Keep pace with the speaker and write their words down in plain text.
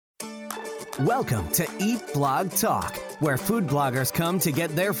Welcome to Eat Blog Talk, where food bloggers come to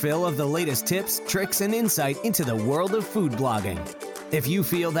get their fill of the latest tips, tricks, and insight into the world of food blogging. If you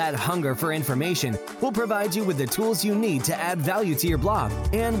feel that hunger for information, we'll provide you with the tools you need to add value to your blog,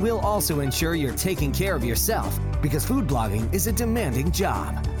 and we'll also ensure you're taking care of yourself, because food blogging is a demanding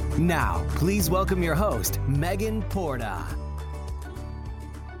job. Now, please welcome your host, Megan Porta.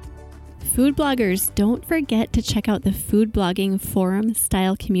 Food bloggers, don't forget to check out the food blogging forum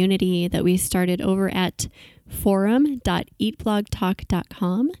style community that we started over at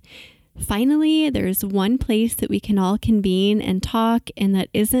forum.eatblogtalk.com. Finally, there's one place that we can all convene and talk and that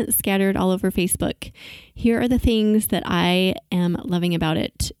isn't scattered all over Facebook. Here are the things that I am loving about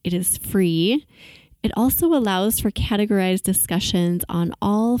it. It is free. It also allows for categorized discussions on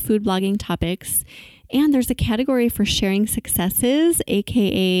all food blogging topics. And there's a category for sharing successes,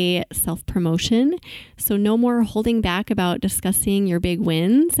 aka self-promotion. So no more holding back about discussing your big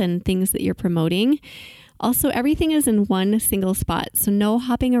wins and things that you're promoting. Also, everything is in one single spot, so no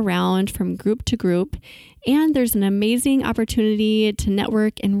hopping around from group to group. And there's an amazing opportunity to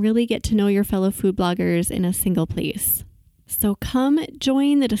network and really get to know your fellow food bloggers in a single place. So come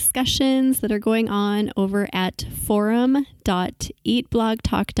join the discussions that are going on over at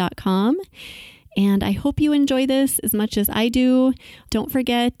forum.eatblogtalk.com. And I hope you enjoy this as much as I do. Don't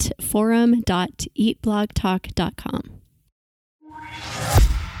forget forum.eatblogtalk.com.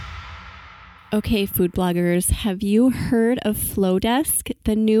 Okay, food bloggers, have you heard of Flowdesk,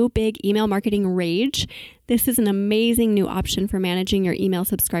 the new big email marketing rage? This is an amazing new option for managing your email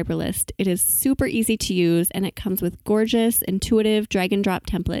subscriber list. It is super easy to use, and it comes with gorgeous, intuitive drag and drop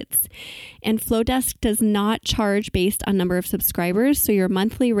templates. And Flowdesk does not charge based on number of subscribers, so your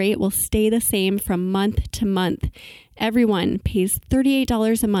monthly rate will stay the same from month to month. Everyone pays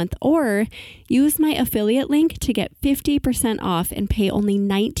 $38 a month, or use my affiliate link to get 50% off and pay only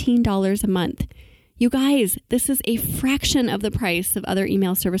 $19 a month. You guys, this is a fraction of the price of other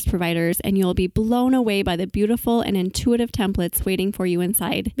email service providers, and you'll be blown away by the beautiful and intuitive templates waiting for you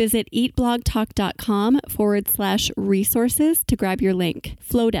inside. Visit eatblogtalk.com/resources to grab your link.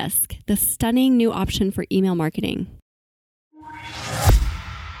 Flowdesk, the stunning new option for email marketing.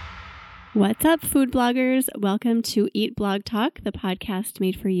 What's up, food bloggers? Welcome to Eat Blog Talk, the podcast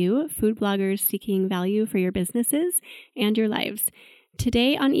made for you, food bloggers seeking value for your businesses and your lives.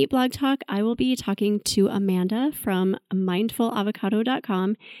 Today on Eat Blog Talk, I will be talking to Amanda from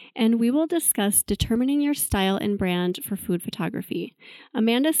mindfulavocado.com, and we will discuss determining your style and brand for food photography.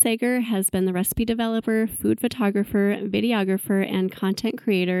 Amanda Sager has been the recipe developer, food photographer, videographer, and content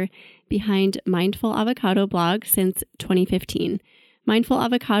creator behind Mindful Avocado blog since 2015. Mindful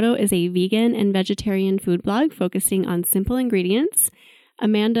Avocado is a vegan and vegetarian food blog focusing on simple ingredients.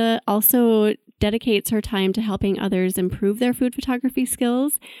 Amanda also dedicates her time to helping others improve their food photography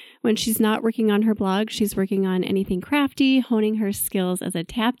skills. When she's not working on her blog, she's working on anything crafty, honing her skills as a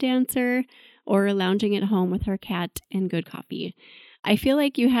tap dancer, or lounging at home with her cat and good coffee. I feel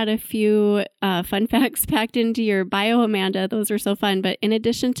like you had a few fun facts packed into your bio, Amanda. Those were so fun. But in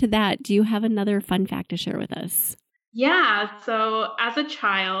addition to that, do you have another fun fact to share with us? Yeah. So as a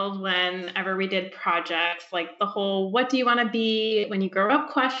child, whenever we did projects, like the whole "what do you want to be when you grow up"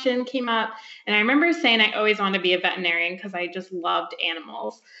 question came up. And I remember saying I always wanted to be a veterinarian because I just loved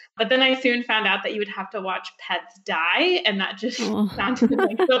animals. But then I soon found out that you would have to watch pets die. And that just sounded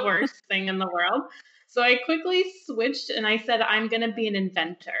like the worst thing in the world. So I quickly switched and I said, I'm going to be an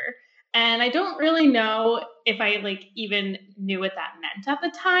inventor. And I don't really know if I even knew what that meant at the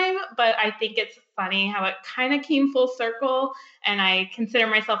time, but I think it's funny how it kind of came full circle, and I consider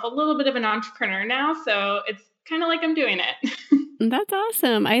myself a little bit of an entrepreneur now, so it's kind of like I'm doing it. That's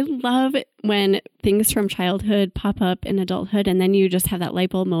awesome. I love when things from childhood pop up in adulthood, and then you just have that light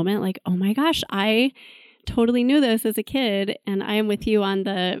bulb moment like, oh my gosh, I totally knew this as a kid, and I am with you on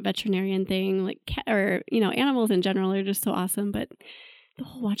the veterinarian thing, animals in general are just so awesome, but the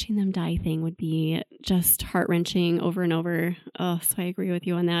whole watching them die thing would be just heart-wrenching over and over. Oh, so I agree with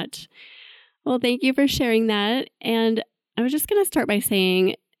you on that. Well, thank you for sharing that. And I was just going to start by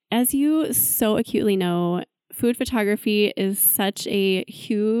saying, as you so acutely know, food photography is such a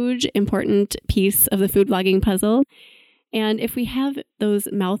huge, important piece of the food blogging puzzle. And if we have those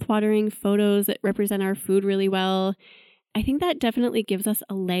mouth-watering photos that represent our food really well, I think that definitely gives us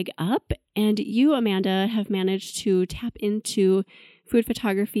a leg up. And you, Amanda, have managed to tap into food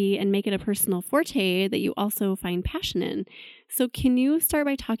photography and make it a personal forte that you also find passion in. So can you start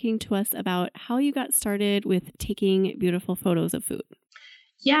by talking to us about how you got started with taking beautiful photos of food?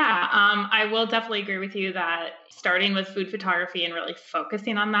 Yeah, I will definitely agree with you that starting with food photography and really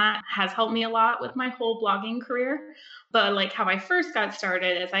focusing on that has helped me a lot with my whole blogging career. But like how I first got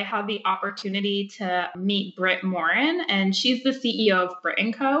started is I had the opportunity to meet Britt Morin, and she's the CEO of Brit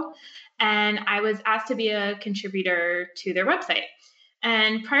 & Co. And I was asked to be a contributor to their website.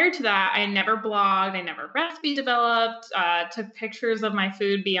 And prior to that, I never blogged, I never recipe developed, took pictures of my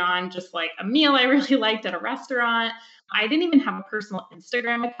food beyond just like a meal I really liked at a restaurant. I didn't even have a personal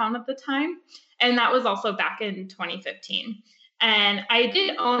Instagram account at the time. And that was also back in 2015. And I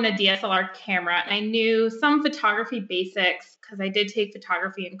did own a DSLR camera and I knew some photography basics because I did take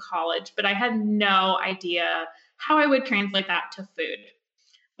photography in college, but I had no idea how I would translate that to food.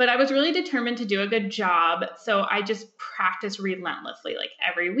 But I was really determined to do a good job. So I just practiced relentlessly, like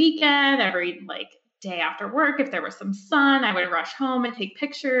every weekend, every like day after work. If there was some sun, I would rush home and take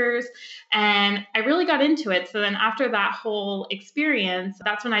pictures. And I really got into it. So then after that whole experience,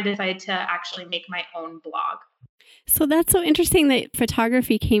 that's when I decided to actually make my own blog. So that's so interesting that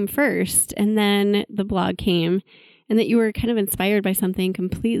photography came first and then the blog came, and that you were kind of inspired by something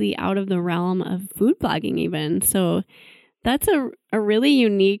completely out of the realm of food blogging even. So that's a really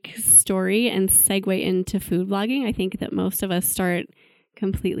unique story and segue into food blogging. I think that most of us start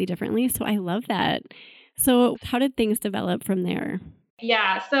completely differently. So I love that. So how did things develop from there?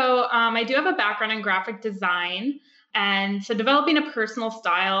 Yeah, so I do have a background in graphic design. And so developing a personal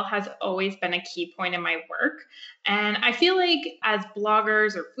style has always been a key point in my work. And I feel like as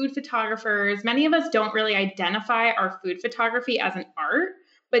bloggers or food photographers, many of us don't really identify our food photography as an art,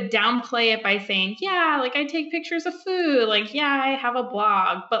 but downplay it by saying, yeah, like I take pictures of food, like, yeah, I have a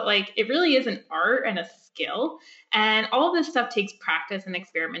blog, but like it really is an art and a skill. And all of this stuff takes practice and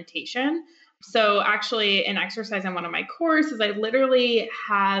experimentation. So, actually, an exercise in one of my courses, I literally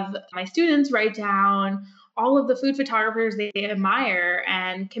have my students write down all of the food photographers they admire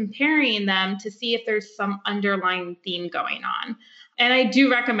and comparing them to see if there's some underlying theme going on. And I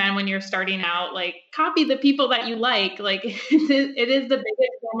do recommend when you're starting out, like copy the people that you like it is the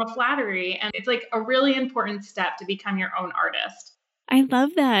biggest form of flattery. And it's like a really important step to become your own artist. I love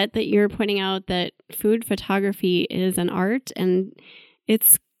that you're pointing out that food photography is an art, and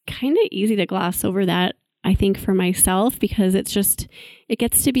it's kind of easy to gloss over that, I think, for myself, because it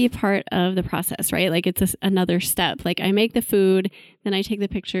gets to be a part of the process, right? Like it's another step. Like I make the food, then I take the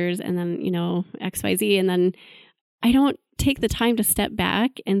pictures, and then, XYZ. And then I don't take the time to step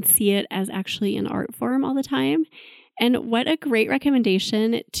back and see it as actually an art form all the time. And what a great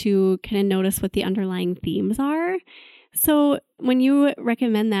recommendation to kind of notice what the underlying themes are. So when you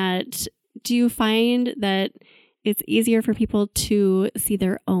recommend that, do you find that it's easier for people to see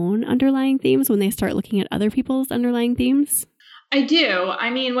their own underlying themes when they start looking at other people's underlying themes? I do. I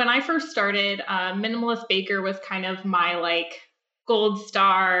mean, when I first started, Minimalist Baker was kind of my like gold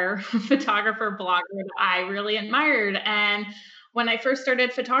star photographer blogger that I really admired. And when I first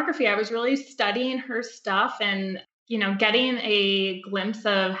started photography, I was really studying her stuff and getting a glimpse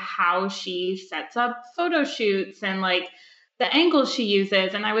of how she sets up photo shoots and like the angles she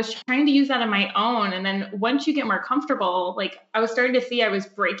uses. And I was trying to use that on my own. And then once you get more comfortable, like I was starting to see I was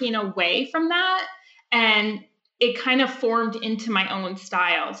breaking away from that. And it kind of formed into my own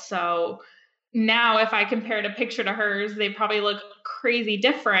style. So now if I compared a picture to hers, they probably look crazy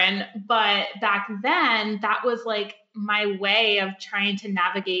different. But back then, that was like my way of trying to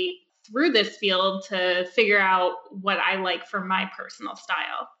navigate through this field to figure out what I like for my personal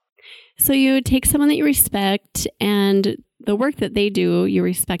style. So you take someone that you respect and the work that they do, you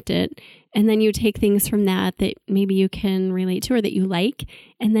respect it. And then you take things from that maybe you can relate to or that you like.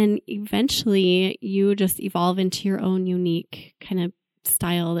 And then eventually you just evolve into your own unique kind of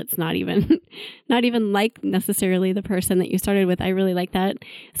style that's not even like necessarily the person that you started with. I really like that.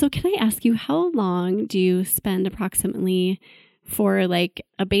 So can I ask you, how long do you spend approximately for like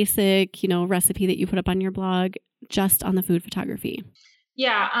a basic, recipe that you put up on your blog just on the food photography?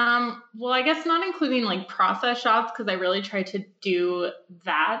 Yeah. Well, I guess not including like process shots because I really try to do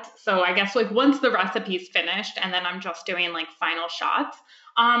that. So I guess like once the recipe's finished and then I'm just doing like final shots,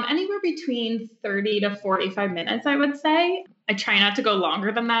 anywhere between 30 to 45 minutes, I would say. I try not to go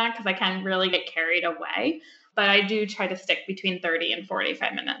longer than that because I can really get carried away, but I do try to stick between 30 and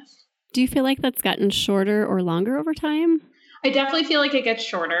 45 minutes. Do you feel like that's gotten shorter or longer over time? I definitely feel like it gets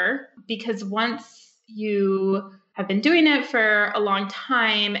shorter because once you have been doing it for a long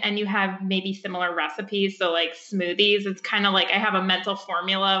time and you have maybe similar recipes, so like smoothies, it's kind of like I have a mental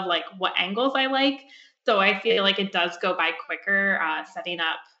formula of like what angles I like. So I feel like it does go by quicker setting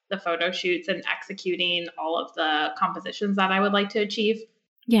up the photo shoots and executing all of the compositions that I would like to achieve.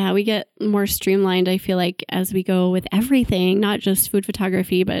 Yeah, we get more streamlined, I feel like, as we go with everything, not just food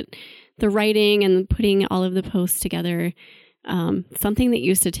photography, but the writing and putting all of the posts together. Something that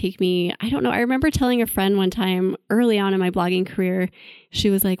used to take me, I don't know. I remember telling a friend one time early on in my blogging career, she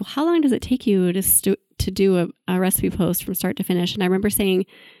was like, well, how long does it take you to do a recipe post from start to finish? And I remember saying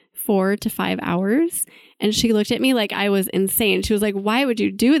 4 to 5 hours. And she looked at me like I was insane. She was like, why would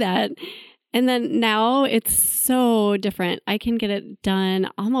you do that? And then now it's so different. I can get it done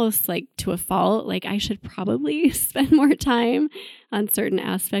almost like to a fault. Like I should probably spend more time on certain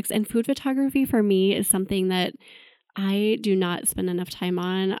aspects. And food photography for me is something that I do not spend enough time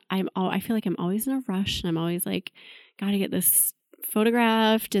on. I feel like I'm always in a rush and I'm always like, gotta get this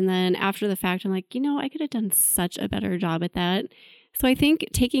photographed. And then after the fact, I'm like, I could have done such a better job at that. So I think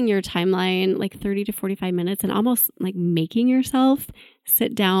taking your timeline, like 30 to 45 minutes, and almost like making yourself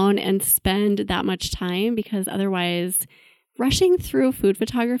sit down and spend that much time, because otherwise rushing through food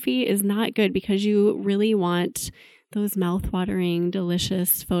photography is not good, because you really want those mouth-watering,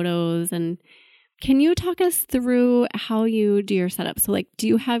 delicious photos. And can you talk us through how you do your setup? So like, do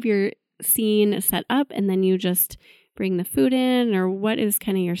you have your scene set up and then you just bring the food in, or what is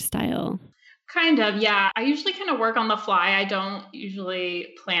kind of your style? Kind of, yeah. I usually kind of work on the fly. I don't usually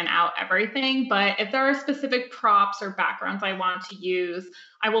plan out everything, but if there are specific props or backgrounds I want to use,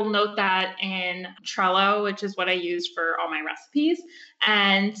 I will note that in Trello, which is what I use for all my recipes.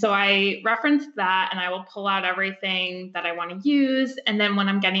 And so I reference that and I will pull out everything that I want to use. And then when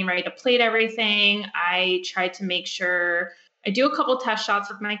I'm getting ready to plate everything, I try to make sure I do a couple test shots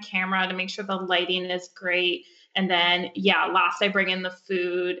with my camera to make sure the lighting is great. And then, last I bring in the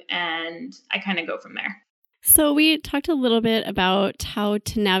food and I kind of go from there. So we talked a little bit about how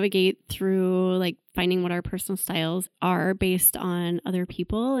to navigate through like finding what our personal styles are based on other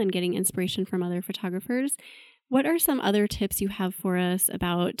people and getting inspiration from other photographers. What are some other tips you have for us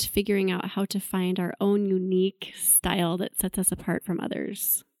about figuring out how to find our own unique style that sets us apart from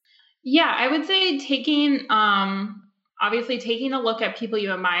others? Yeah, I would say obviously taking a look at people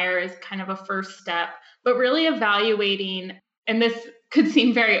you admire is kind of a first step, but really evaluating, and this could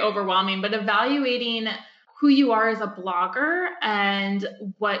seem very overwhelming, but evaluating who you are as a blogger and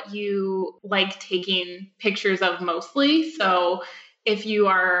what you like taking pictures of mostly. So if you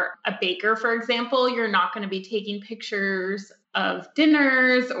are a baker, for example, you're not going to be taking pictures of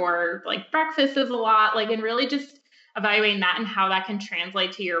dinners or like breakfasts a lot, and really just evaluating that and how that can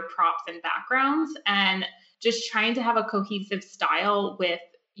translate to your props and backgrounds, and just trying to have a cohesive style with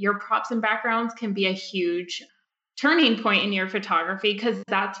your props and backgrounds can be a huge turning point in your photography, because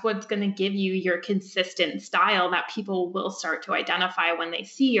that's what's going to give you your consistent style that people will start to identify when they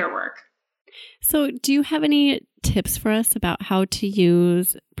see your work. So do you have any tips for us about how to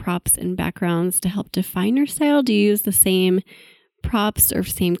use props and backgrounds to help define your style? Do you use the same props or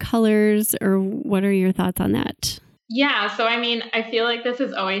same colors, or what are your thoughts on that? Yeah, so I feel like this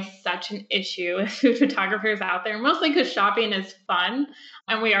is always such an issue with food photographers out there, mostly because shopping is fun.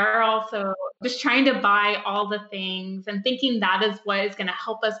 And we are also just trying to buy all the things and thinking that is what is going to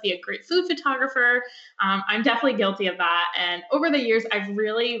help us be a great food photographer. I'm definitely guilty of that. And over the years, I've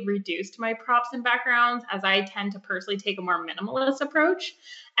really reduced my props and backgrounds, as I tend to personally take a more minimalist approach.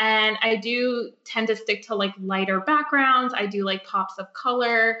 And I do tend to stick to like lighter backgrounds. I do like pops of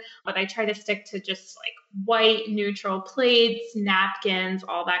color, but I try to stick to just like white, neutral plates, napkins,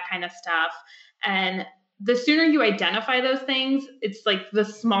 all that kind of stuff. And the sooner you identify those things, it's like the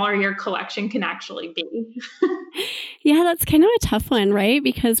smaller your collection can actually be. Yeah, that's kind of a tough one, right?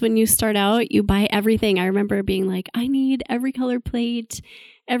 Because when you start out, you buy everything. I remember being like, I need every color plate,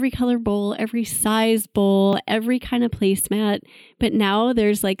 every color bowl, every size bowl, every kind of placemat. But now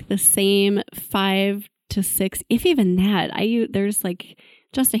there's like the same 5 to 6, if even that. There's like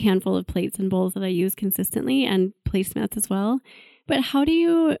just a handful of plates and bowls that I use consistently, and placemats as well. But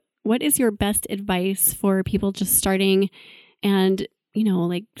what is your best advice for people just starting and,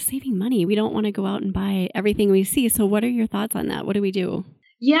 like saving money? We don't want to go out and buy everything we see. So what are your thoughts on that? What do we do?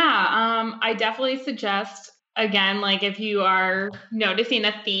 Yeah, I definitely suggest, again, like if you are noticing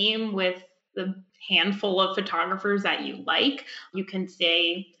a theme with the handful of photographers that you like, you can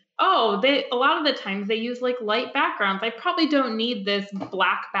say, a lot of the times they use like light backgrounds. I probably don't need this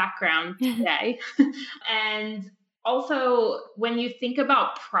black background today. And also, when you think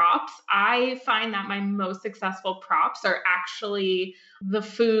about props, I find that my most successful props are actually the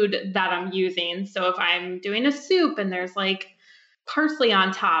food that I'm using. So if I'm doing a soup and there's like parsley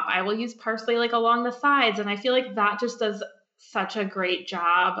on top, I will use parsley like along the sides. And I feel like that just does such a great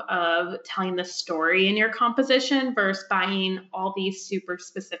job of telling the story in your composition versus buying all these super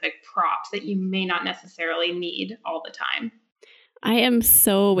specific props that you may not necessarily need all the time. I am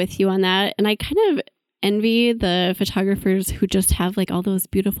so with you on that. And I kind of envy the photographers who just have like all those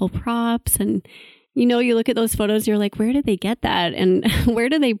beautiful props. And, you know, you look at those photos, you're like, where did they get that? And where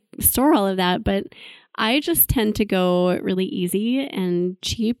do they store all of that? But I just tend to go really easy and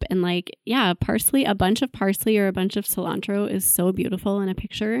cheap and like, yeah, parsley, a bunch of parsley or a bunch of cilantro is so beautiful in a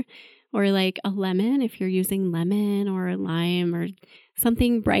picture. Or like a lemon, if you're using lemon or a lime or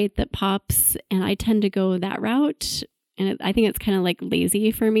something bright that pops. And I tend to go that route. And I think it's kind of like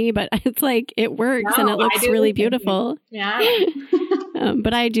lazy for me, but it's like it works and it looks really beautiful. Yeah.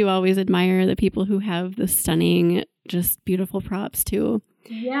 But I do always admire the people who have the stunning, just beautiful props too.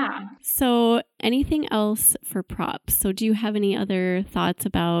 Yeah. So anything else for props? So do you have any other thoughts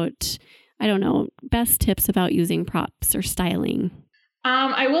about, I don't know, best tips about using props or styling?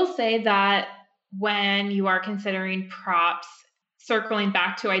 I will say that when you are considering props, circling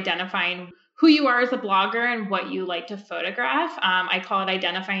back to identifying who you are as a blogger and what you like to photograph, I call it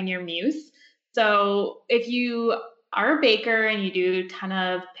identifying your muse. So if you are a baker and you do a ton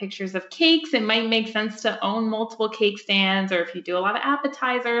of pictures of cakes, it might make sense to own multiple cake stands, or if you do a lot of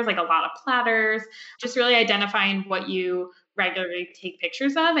appetizers, like a lot of platters, just really identifying what you regularly take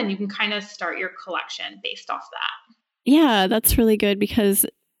pictures of, and you can kind of start your collection based off that. Yeah, that's really good because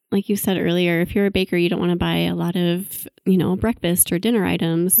like you said earlier, if you're a baker, you don't want to buy a lot of, you know, breakfast or dinner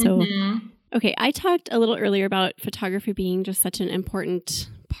items. So, okay, I talked a little earlier about photography being just such an important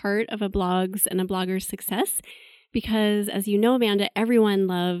part of a blog's and a blogger's success because, as you know, Amanda, everyone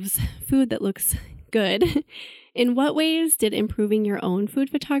loves food that looks good. In what ways did improving your own food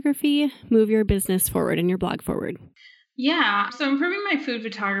photography move your business forward and your blog forward? Yeah. So improving my food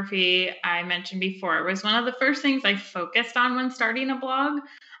photography, I mentioned before, was one of the first things I focused on when starting a blog.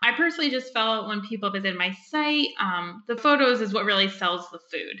 I personally just felt when people visit my site, the photos is what really sells the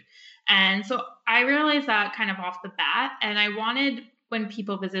food. And so I realized that kind of off the bat. And I wanted when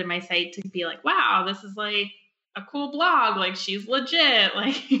people visited my site to be like, wow, this is like a cool blog. Like she's legit.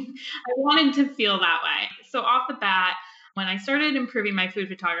 Like I wanted to feel that way. So off the bat, when I started improving my food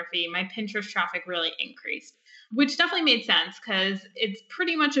photography, my Pinterest traffic really increased, which definitely made sense because it's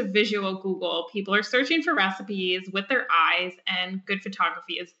pretty much a visual Google. People are searching for recipes with their eyes, and good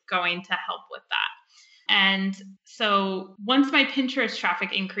photography is going to help with that. And so once my Pinterest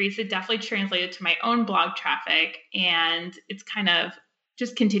traffic increased, it definitely translated to my own blog traffic, and it's kind of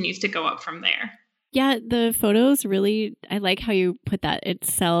just continues to go up from there. Yeah, the photos really, I like how you put that. It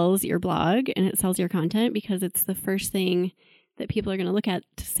sells your blog and it sells your content because it's the first thing that people are going to look at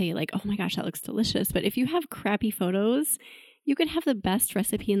to say like, oh my gosh, that looks delicious. But if you have crappy photos, you could have the best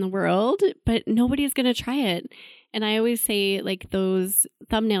recipe in the world, but nobody's going to try it. And I always say like those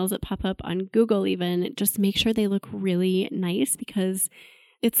thumbnails that pop up on Google even, just make sure they look really nice because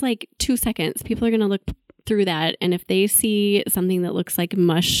it's like 2 seconds. People are going to look through that. And if they see something that looks like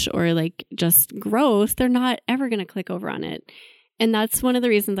mush or like just gross, they're not ever going to click over on it. And that's one of the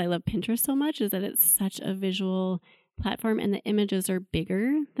reasons I love Pinterest so much is that it's such a visual platform and the images are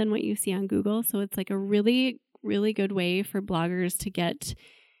bigger than what you see on Google. So it's like a really, really good way for bloggers to get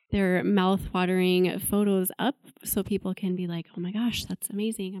their mouth-watering photos up so people can be like, oh my gosh, that's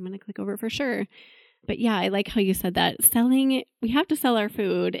amazing. I'm going to click over for sure. But yeah, I like how you said that. We have to sell our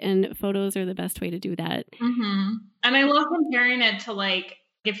food and photos are the best way to do that. Mm-hmm. And I love comparing it to like,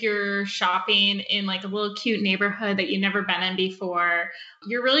 if you're shopping in like a little cute neighborhood that you've never been in before,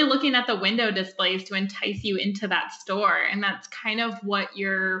 you're really looking at the window displays to entice you into that store. And that's kind of what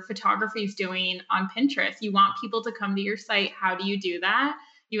your photography is doing on Pinterest. You want people to come to your site. How do you do that?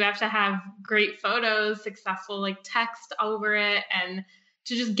 You have to have great photos, successful like text over it, and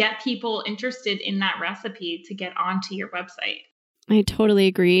to just get people interested in that recipe to get onto your website. I totally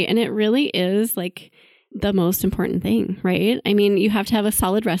agree. And it really is like the most important thing, right? I mean, you have to have a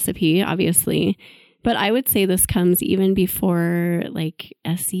solid recipe, obviously, but I would say this comes even before like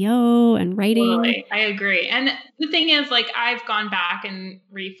SEO and writing. Totally. I agree. And the thing is, like, I've gone back and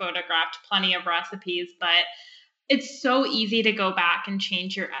rephotographed plenty of recipes, but it's so easy to go back and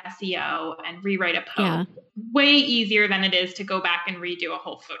change your SEO and rewrite a post. Yeah. Way easier than it is to go back and redo a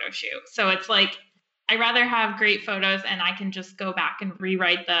whole photo shoot. So it's like, I'd rather have great photos and I can just go back and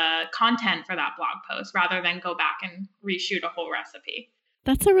rewrite the content for that blog post rather than go back and reshoot a whole recipe.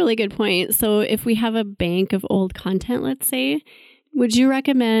 That's a really good point. So if we have a bank of old content, let's say, would you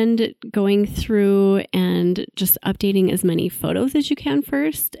recommend going through and just updating as many photos as you can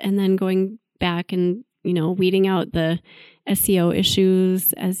first and then going back and, you know, weeding out the SEO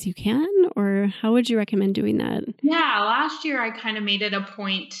issues as you can? Or how would you recommend doing that? Yeah, last year I kind of made it a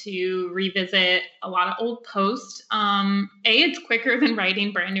point to revisit a lot of old posts. A, it's quicker than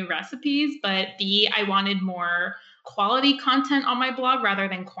writing brand new recipes, but B, I wanted more quality content on my blog rather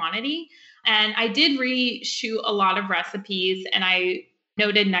than quantity. And I did reshoot a lot of recipes, and I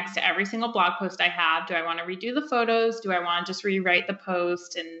noted next to every single blog post I have, do I want to redo the photos? Do I want to just rewrite the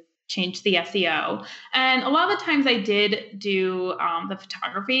post and change the SEO? And a lot of the times I did do the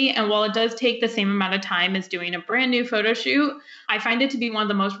photography. And while it does take the same amount of time as doing a brand new photo shoot, I find it to be one of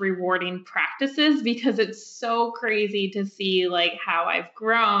the most rewarding practices because it's so crazy to see like how I've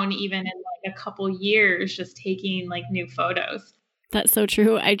grown even in like a couple years just taking like new photos. That's so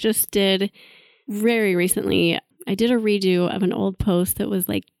true. I just did very recently, I did a redo of an old post that was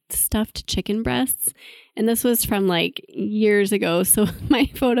like stuffed chicken breasts. And this was from like years ago. So my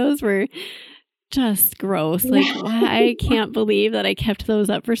photos were just gross. Like, I can't believe that I kept those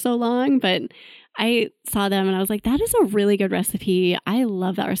up for so long. But I saw them and I was like, that is a really good recipe. I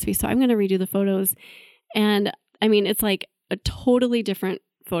love that recipe. So I'm going to redo the photos. And I mean, it's like a totally different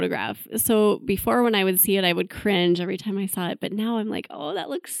photograph. So before, when I would see it, I would cringe every time I saw it. But now I'm like, oh, that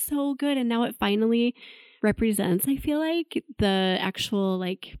looks so good. And now it finally represents, I feel like, the actual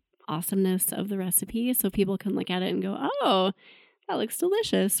like awesomeness of the recipe. So people can look at it and go, oh, that looks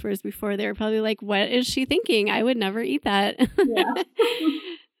delicious. Whereas before they were probably like, what is she thinking? I would never eat that. Yeah.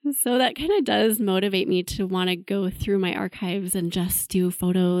 So that kind of does motivate me to want to go through my archives and just do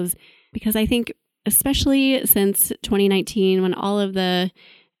photos, because I think especially since 2019, when all of the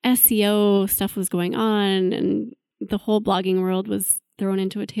SEO stuff was going on and the whole blogging world was thrown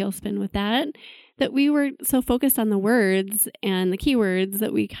into a tailspin with that we were so focused on the words and the keywords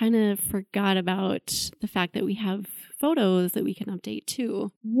that we kind of forgot about the fact that we have photos that we can update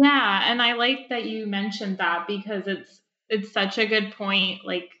too. Yeah, and I like that you mentioned that because it's such a good point.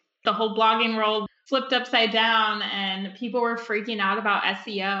 Like the whole blogging world flipped upside down and people were freaking out about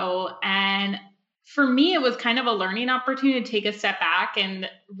SEO. And for me, it was kind of a learning opportunity to take a step back and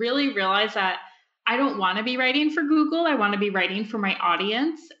really realize that I don't want to be writing for Google. I want to be writing for my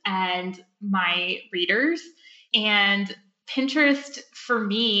audience and my readers. And Pinterest for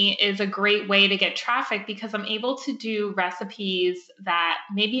me is a great way to get traffic because I'm able to do recipes that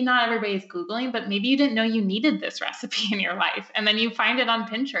maybe not everybody's Googling, but maybe you didn't know you needed this recipe in your life. And then you find it on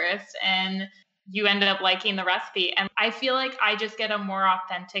Pinterest and you ended up liking the recipe. And I feel like I just get a more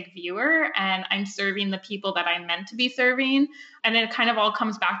authentic viewer and I'm serving the people that I'm meant to be serving. And it kind of all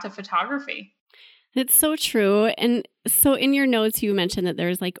comes back to photography. It's so true. And so in your notes, you mentioned that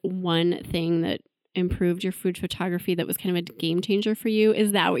there's like one thing that improved your food photography that was kind of a game changer for you.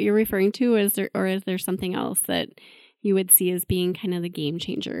 Is that what you're referring to? Is there something else that you would see as being kind of the game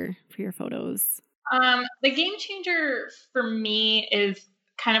changer for your photos? The game changer for me is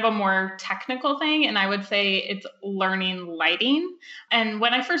kind of a more technical thing. And I would say it's learning lighting. And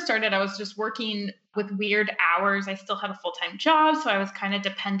when I first started, I was just working with weird hours. I still had a full-time job. So I was kind of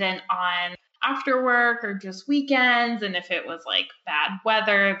dependent on after work or just weekends. And if it was like bad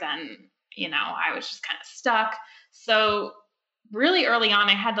weather, then, I was just kind of stuck. So really early on,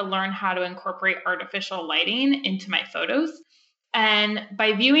 I had to learn how to incorporate artificial lighting into my photos. And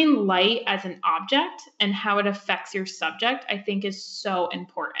by viewing light as an object and how it affects your subject, I think is so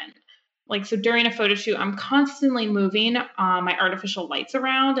important. Like, so during a photo shoot, I'm constantly moving my artificial lights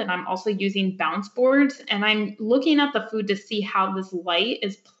around, and I'm also using bounce boards, and I'm looking at the food to see how this light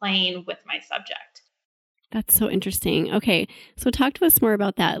is playing with my subject. That's so interesting. Okay, so talk to us more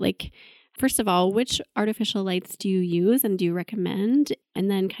about that. Like, first of all, which artificial lights do you use and do you recommend? And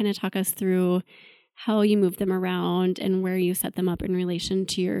then kind of talk us through how you move them around and where you set them up in relation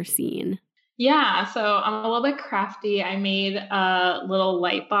to your scene. Yeah, so I'm a little bit crafty. I made a little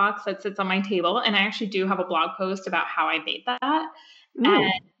light box that sits on my table, and I actually do have a blog post about how I made that. Ooh.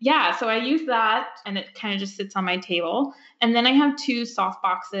 And yeah, so I use that and it kind of just sits on my table. And then I have 2 soft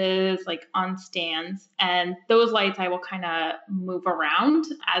boxes like on stands, and those lights I will kind of move around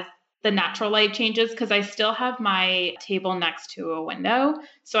as the natural light changes because I still have my table next to a window.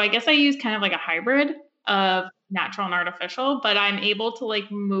 So I guess I use kind of like a hybrid of natural and artificial, but I'm able to like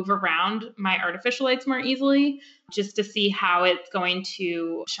move around my artificial lights more easily just to see how it's going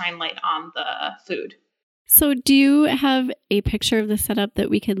to shine light on the food. So do you have a picture of the setup that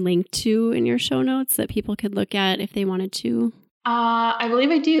we could link to in your show notes that people could look at if they wanted to? I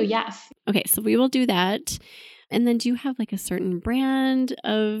believe I do, yes. Okay, so we will do that. And then do you have like a certain brand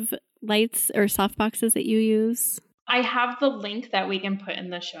of lights or soft boxes that you use? I have the link that we can put in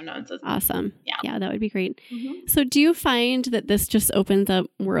the show notes as well. Awesome. Yeah, that would be great. Mm-hmm. So do you find that this just opens up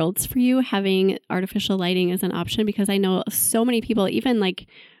worlds for you, having artificial lighting as an option? Because I know so many people, even like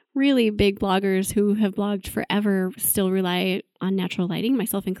really big bloggers who have blogged forever, still rely on natural lighting,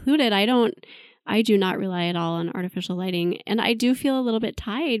 myself included. I do not rely at all on artificial lighting. And I do feel a little bit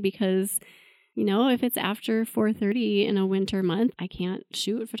tied because if it's after 4:30 in a winter month, I can't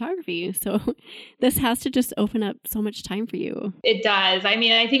shoot photography. So this has to just open up so much time for you. It does. I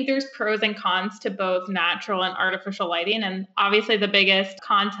mean, I think there's pros and cons to both natural and artificial lighting. And obviously the biggest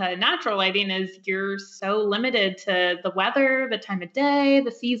con to natural lighting is you're so limited to the weather, the time of day,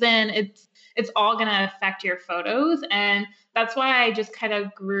 the season. It's all going to affect your photos. And that's why I just kind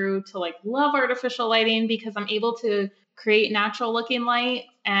of grew to love artificial lighting, because I'm able to create natural looking light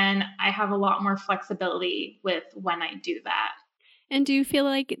and I have a lot more flexibility with when I do that. And do you feel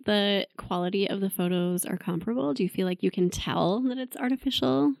like the quality of the photos are comparable? Do you feel like you can tell that it's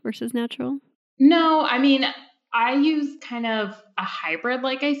artificial versus natural? No, I mean, I use kind of a hybrid,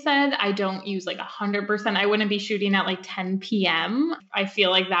 like I said. I don't use 100%. I wouldn't be shooting at 10 p.m. I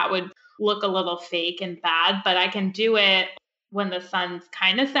feel like that would look a little fake and bad, but I can do it when the sun's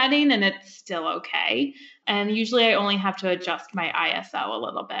kind of setting and it's still okay. And usually I only have to adjust my ISO a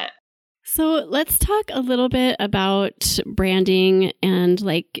little bit. So let's talk a little bit about branding and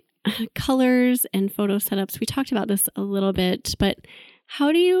colors and photo setups. We talked about this a little bit, but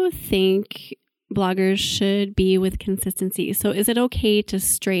how do you think bloggers should be with consistency? So is it okay to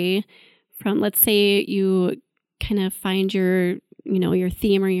stray from, let's say you kind of find your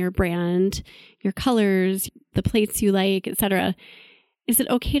theme or your brand, your colors, the plates you like, etc. Is it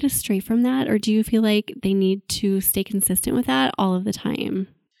okay to stray from that? Or do you feel like they need to stay consistent with that all of the time?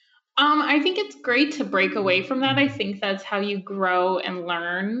 I think it's great to break away from that. I think that's how you grow and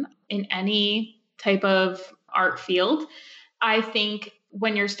learn in any type of art field. I think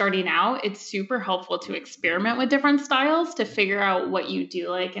when you're starting out, it's super helpful to experiment with different styles to figure out what you do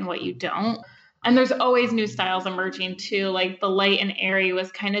like and what you don't. And there's always new styles emerging too. The light and airy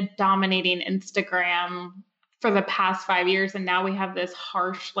was kind of dominating Instagram for the past 5 years. And now we have this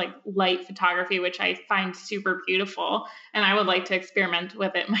harsh, light photography, which I find super beautiful. And I would like to experiment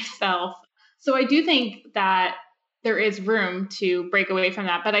with it myself. So I do think that there is room to break away from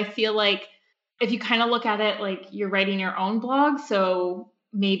that. But I feel like if you kind of look at it you're writing your own blog, so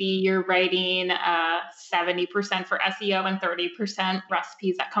maybe you're writing 70% for SEO and 30%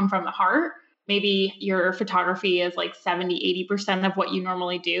 recipes that come from the heart. Maybe your photography is 70, 80% of what you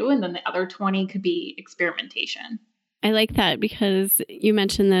normally do. And then the other 20 could be experimentation. I like that because you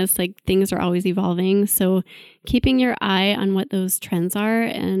mentioned this, things are always evolving. So keeping your eye on what those trends are,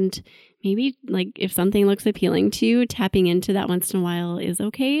 and maybe if something looks appealing to you, tapping into that once in a while is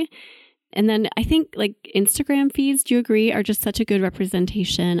okay. And then I think Instagram feeds, do you agree, are just such a good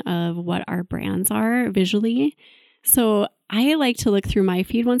representation of what our brands are visually. So I like to look through my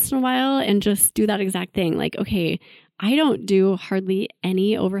feed once in a while and just do that exact thing. Okay, I don't do hardly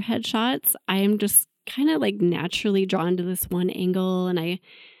any overhead shots. I am just kind of naturally drawn to this one angle, and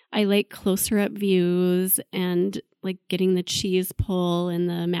I like closer up views and getting the cheese pull and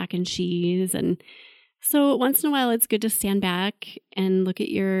the mac and cheese. And so once in a while, it's good to stand back and look at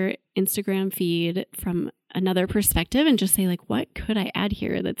your Instagram feed from another perspective and just say, what could I add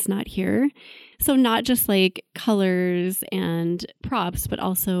here that's not here? So not just colors and props, but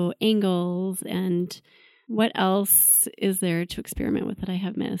also angles. And what else is there to experiment with that I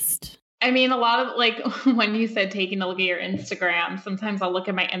have missed? I mean, a lot of when you said taking a look at your Instagram, sometimes I'll look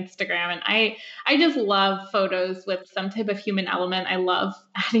at my Instagram and I just love photos with some type of human element. I love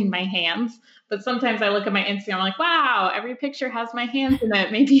adding my hands, but sometimes I look at my Instagram, I'm wow, every picture has my hands in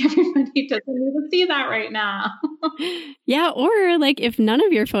it. Maybe everybody doesn't need to see that right now. Yeah. Or if none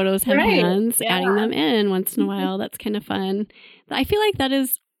of your photos have hands, adding them in once in a while, that's kind of fun. I feel like that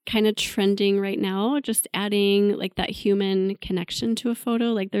is kind of trending right now, just adding that human connection to a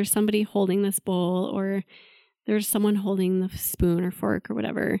photo. There's somebody holding this bowl, or there's someone holding the spoon or fork or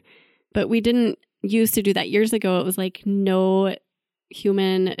whatever. But we didn't used to do that. Years ago, it was no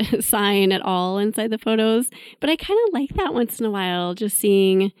human sign at all inside the photos. But I kind of like that once in a while, just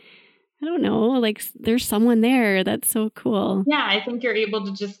seeing, I don't know, there's someone there. That's so cool. Yeah, I think you're able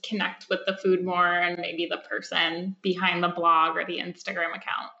to just connect with the food more and maybe the person behind the blog or the Instagram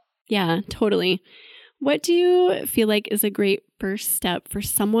account. Yeah, totally. What do you feel like is a great first step for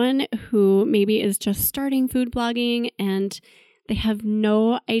someone who maybe is just starting food blogging and they have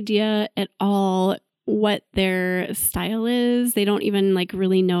no idea at all what their style is? They don't even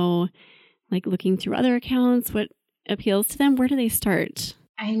really know, looking through other accounts, what appeals to them. Where do they start?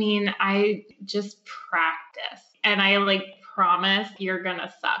 I mean, I just practice, and I promise you're going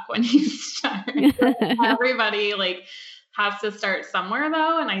to suck when you start. Everybody has to start somewhere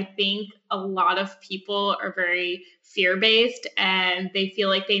though. And I think a lot of people are very fear-based and they feel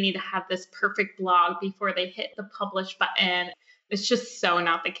like they need to have this perfect blog before they hit the publish button. it's just so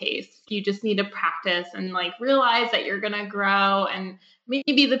not the case. You just need to practice and like realize that you're going to grow, and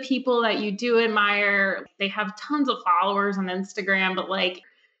maybe the people that you do admire, they have tons of followers on Instagram, but like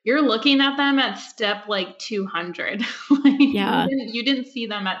you're looking at them at step like 200. Like Yeah. you didn't see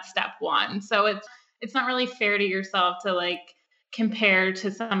them at step 1. So it's not really fair to yourself to like compare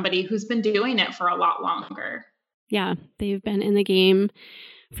to somebody who's been doing it for a lot longer. Yeah, they've been in the game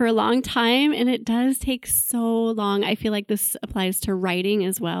for a long time, and it does take so long. I feel like this applies to writing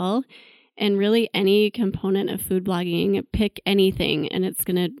as well, and really any component of food blogging. Pick anything and it's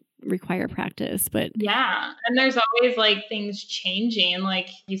going to require practice. But yeah, and there's always like things changing. Like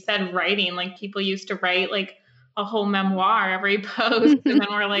you said, writing, like people used to write like a whole memoir every post, and then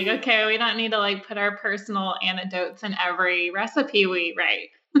we're like, okay, we don't need to like put our personal anecdotes in every recipe we write.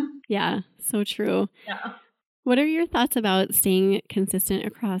 Yeah, so true. Yeah. What are your thoughts about staying consistent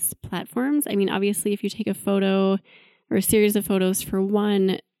across platforms? I mean, obviously, if you take a photo or a series of photos for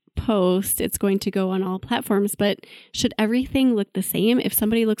one post, it's going to go on all platforms, but should everything look the same? If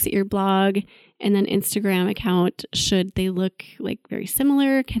somebody looks at your blog and then Instagram account, should they look like very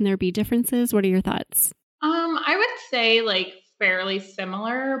similar? Can there be differences? What are your thoughts? I would say like fairly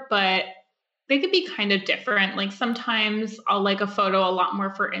similar, but they could be kind of different. Like sometimes I'll like a photo a lot more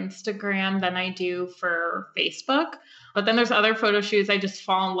for Instagram than I do for Facebook. But then there's other photo shoots, I just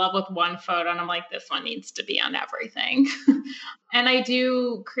fall in love with one photo and I'm like, this one needs to be on everything. And I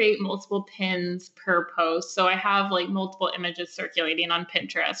do create multiple pins per post. So I have like multiple images circulating on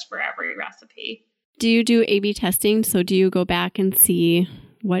Pinterest for every recipe. Do you do A/B testing? So do you go back and see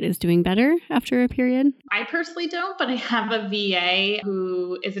what is doing better after a period? I personally don't, but I have a VA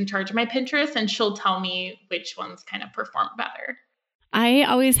who is in charge of my Pinterest, and she'll tell me which ones kind of perform better. I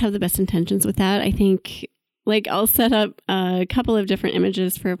always have the best intentions with that. I think like I'll set up a couple of different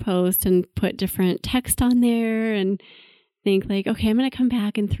images for a post and put different text on there and think like, okay, I'm going to come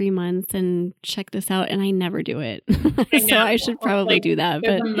back in 3 months and check this out. And I never do it. So I should probably do that.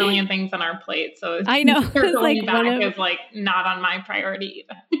 There's but a million things on our plate. So I know circling back is like not on my priority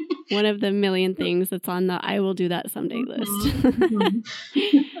either. One of the million things that's on the I will do that someday list.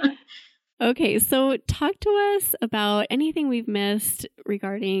 Mm-hmm. Okay, so talk to us about anything we've missed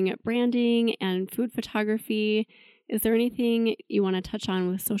regarding branding and food photography. Is there anything you want to touch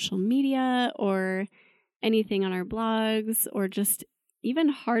on with social media or anything on our blogs, or just even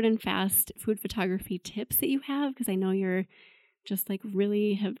hard and fast food photography tips that you have? Because I know you're just like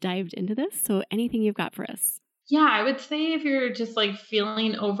really have dived into this. So anything you've got for us? Yeah, I would say if you're just like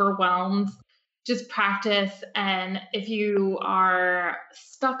feeling overwhelmed, just practice. And if you are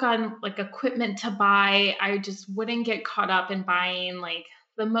stuck on like equipment to buy, I just wouldn't get caught up in buying like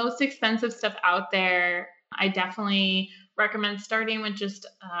the most expensive stuff out there. I definitely recommend starting with just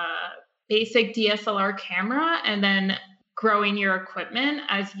basic DSLR camera and then growing your equipment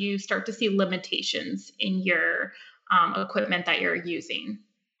as you start to see limitations in your equipment that you're using.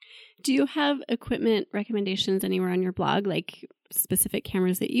 Do you have equipment recommendations anywhere on your blog, like specific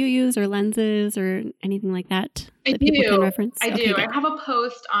cameras that you use or lenses or anything like that people can reference? I do. I have a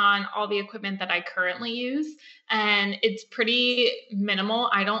post on all the equipment that I currently use, and it's pretty minimal.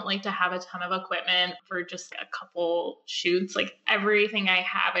 I don't like to have a ton of equipment for just a couple shoots. Like everything I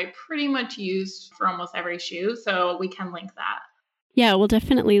have, I pretty much use for almost every shoot. So we can link that. Yeah, we'll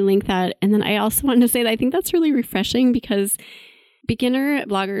definitely link that. And then I also wanted to say that I think that's really refreshing because beginner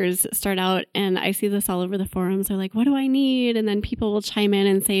bloggers start out, and I see this all over the forums. They're like, what do I need? And then people will chime in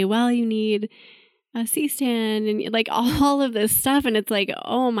and say, well, you need a C-stand and like all of this stuff. And it's like,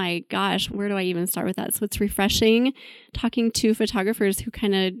 oh my gosh, where do I even start with that? So it's refreshing talking to photographers who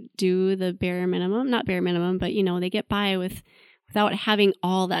kind of do the bare minimum, not bare minimum, but you know, they get by without having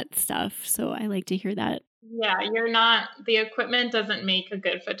all that stuff. So I like to hear that. Yeah, the equipment doesn't make a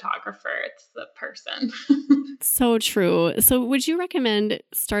good photographer. It's the person. So true. So would you recommend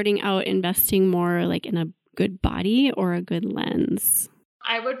starting out investing more like in a good body or a good lens?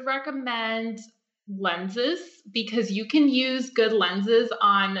 I would recommend lenses because you can use good lenses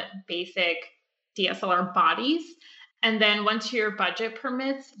on basic DSLR bodies. And then once your budget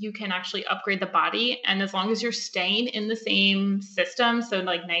permits, you can actually upgrade the body. And as long as you're staying in the same system, so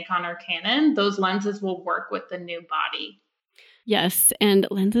like Nikon or Canon, those lenses will work with the new body. Yes. And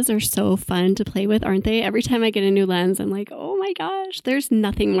lenses are so fun to play with, aren't they? Every time I get a new lens, I'm like, oh my gosh, there's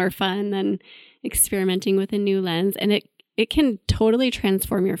nothing more fun than experimenting with a new lens. And it can totally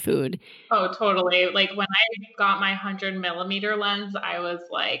transform your food. Oh, totally. Like when I got my 100mm lens, I was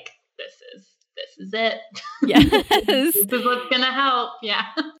like, this is it. Yes. This is what's going to help. Yeah.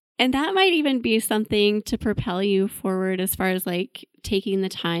 And that might even be something to propel you forward as far as like taking the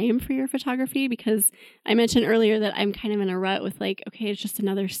time for your photography, because I mentioned earlier that I'm kind of in a rut with like, okay, it's just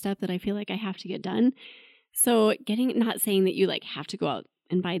another step that I feel like I have to get done. So not saying that you like have to go out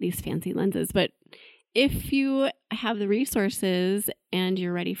and buy these fancy lenses, but if you have the resources and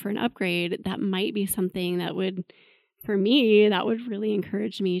you're ready for an upgrade, that might be something that would, for me, that would really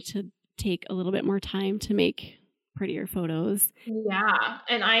encourage me to take a little bit more time to make prettier photos. Yeah.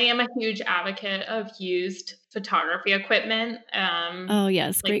 And I am a huge advocate of used photography equipment. Oh,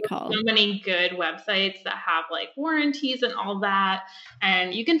 yes. Great call. So many good websites that have like warranties and all that.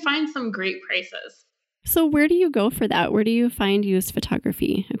 And you can find some great prices. So where do you go for that? Where do you find used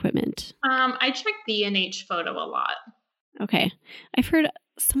photography equipment? I check B&H Photo a lot. Okay. I've heard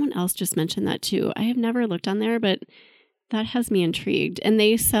someone else just mention that too. I have never looked on there, but that has me intrigued. And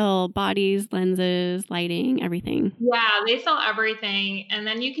they sell bodies, lenses, lighting, everything. Yeah, they sell everything. And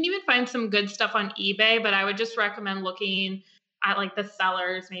then you can even find some good stuff on eBay, but I would just recommend looking at like the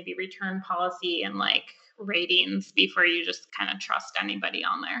seller's maybe return policy and like ratings before you just kind of trust anybody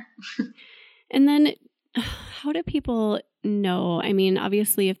on there. And then how do people know? I mean,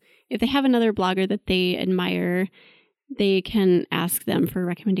 obviously, if they have another blogger that they admire, they can ask them for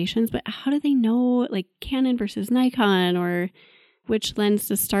recommendations, but how do they know like Canon versus Nikon or which lens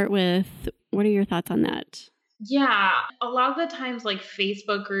to start with? What are your thoughts on that? Yeah, a lot of the times like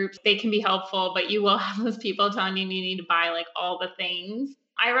Facebook groups, they can be helpful, but you will have those people telling you need to buy like all the things.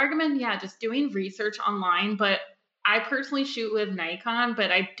 I recommend, just doing research online, but I personally shoot with Nikon,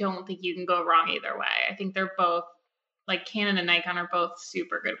 but I don't think you can go wrong either way. I think they're both, like Canon and Nikon are both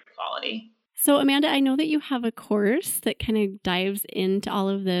super good quality. So Amanda, I know that you have a course that kind of dives into all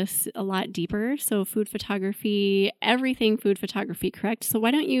of this a lot deeper. So food photography, everything food photography, correct? So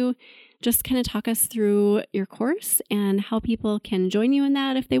why don't you just kind of talk us through your course and how people can join you in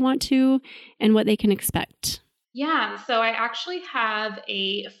that if they want to and what they can expect? Yeah, so I actually have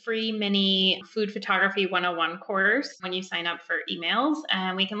a free mini food photography 101 course when you sign up for emails,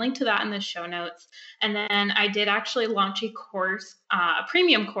 and we can link to that in the show notes. And then I did actually launch a course, a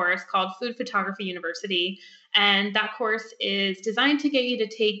premium course called Food Photography University. And that course is designed to get you to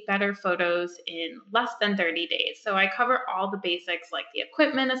take better photos in less than 30 days. So I cover all the basics like the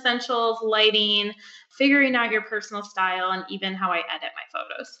equipment essentials, lighting, figuring out your personal style, and even how I edit my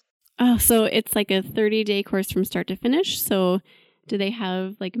photos. Oh, so it's like a 30-day course from start to finish. So do they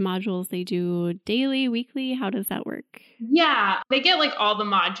have like modules they do daily, weekly? How does that work? Yeah, they get like all the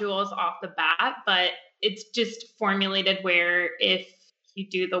modules off the bat, but it's just formulated where if you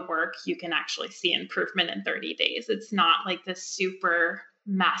do the work, you can actually see improvement in 30 days. It's not like this super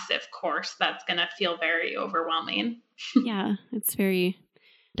massive course that's going to feel very overwhelming. Yeah, it's very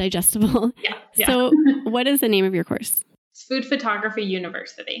digestible. Yeah. So what is the name of your course? Food Photography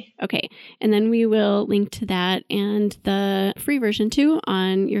University. Okay. And then we will link to that and the free version too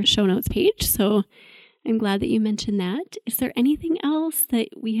on your show notes page. So I'm glad that you mentioned that. Is there anything else that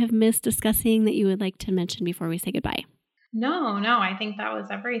we have missed discussing that you would like to mention before we say goodbye? No, I think that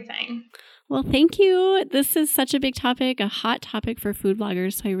was everything. Well, thank you. This is such a big topic, a hot topic for food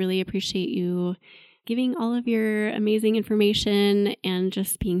bloggers. So I really appreciate you giving all of your amazing information and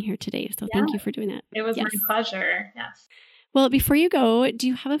just being here today. So thank you for doing that. It was my pleasure. Yes. Well, before you go, do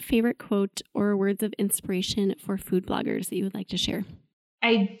you have a favorite quote or words of inspiration for food bloggers that you would like to share?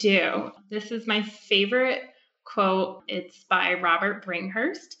 I do. This is my favorite quote. It's by Robert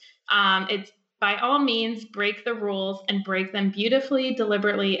Bringhurst. It's by all means, break the rules and break them beautifully,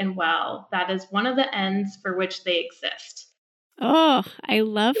 deliberately, and well. That is one of the ends for which they exist. Oh, I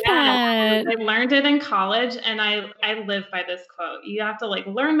love that. I learned it in college and I live by this quote. You have to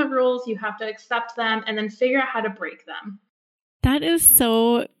learn the rules, you have to accept them, and then figure out how to break them. That is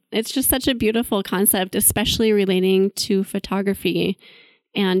it's just such a beautiful concept, especially relating to photography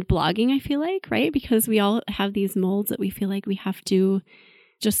and blogging, I feel like, right? Because we all have these molds that we feel like we have to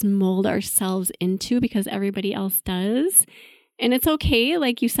just mold ourselves into because everybody else does. And it's okay,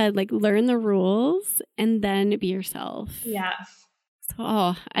 like you said, learn the rules and then be yourself. Yes.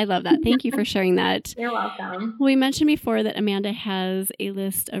 So, I love that. Thank you for sharing that. You're welcome. We mentioned before that Amanda has a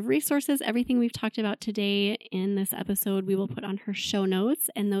list of resources. Everything we've talked about today in this episode, we will put on her show notes,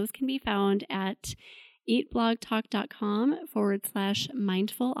 and those can be found at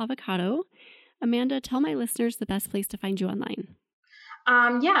eatblogtalk.com/mindfulavocado. Amanda, tell my listeners the best place to find you online.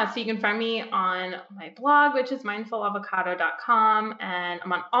 So you can find me on my blog, which is mindfulavocado.com, and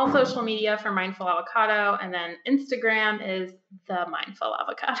I'm on all social media for Mindful Avocado, and then Instagram is the Mindful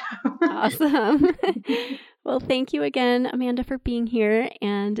Avocado. Awesome. Well, thank you again, Amanda, for being here,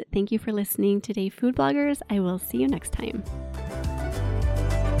 and thank you for listening today, food bloggers. I will see you next time.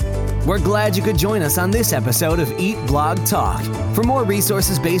 We're glad you could join us on this episode of Eat Blog Talk. For more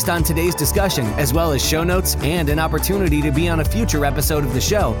resources based on today's discussion, as well as show notes and an opportunity to be on a future episode of the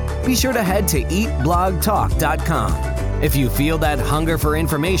show, be sure to head to eatblogtalk.com. If you feel that hunger for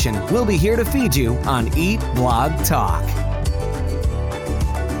information, we'll be here to feed you on Eat Blog Talk.